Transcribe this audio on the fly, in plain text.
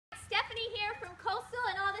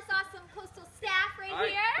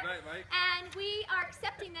right, Mike. And we are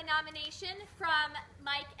accepting the nomination from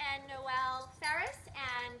Mike and Noelle Ferris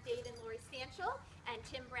and Dave and Lori Stanchel and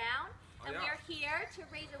Tim Brown. And we are here to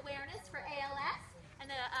raise awareness for ALS and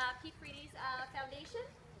the Pete Freedy's Foundation.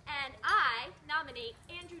 And I nominate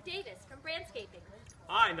Andrew Davis from Brandscaping.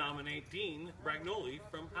 I nominate Dean Bragnoli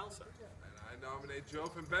from Alsa. And I nominate Joe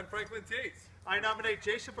from Ben Franklin Tates. I nominate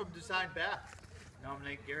Jason from Design Bath.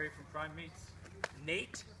 Nominate Gary from Prime Meats.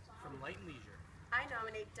 Nate from Light and Leisure. I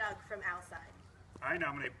nominate Doug from Outside. I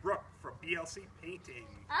nominate Brooke from BLC Painting.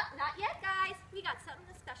 Not yet, guys. We got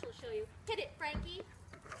something special to show you. Hit it, Frankie.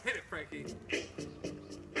 Hit it, Frankie.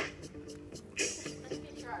 Let's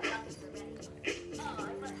make sure our buckets are ready. Oh, I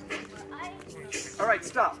want to have some more ice. All right,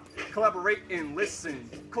 stop. Collaborate and listen.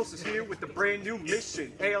 Coast is here with a brand new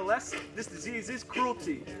mission. ALS, this disease is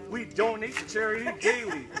cruelty. We donate to charity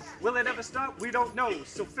daily. Will it ever stop? We don't know.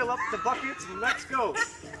 So fill up the buckets and let's go.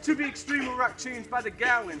 To be extreme will rock change by the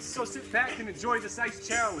gallons. So sit back and enjoy this ice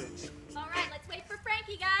challenge. All right, let's wait for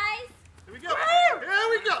Frankie, guys. Here we go. Here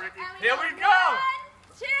we go. Here we go.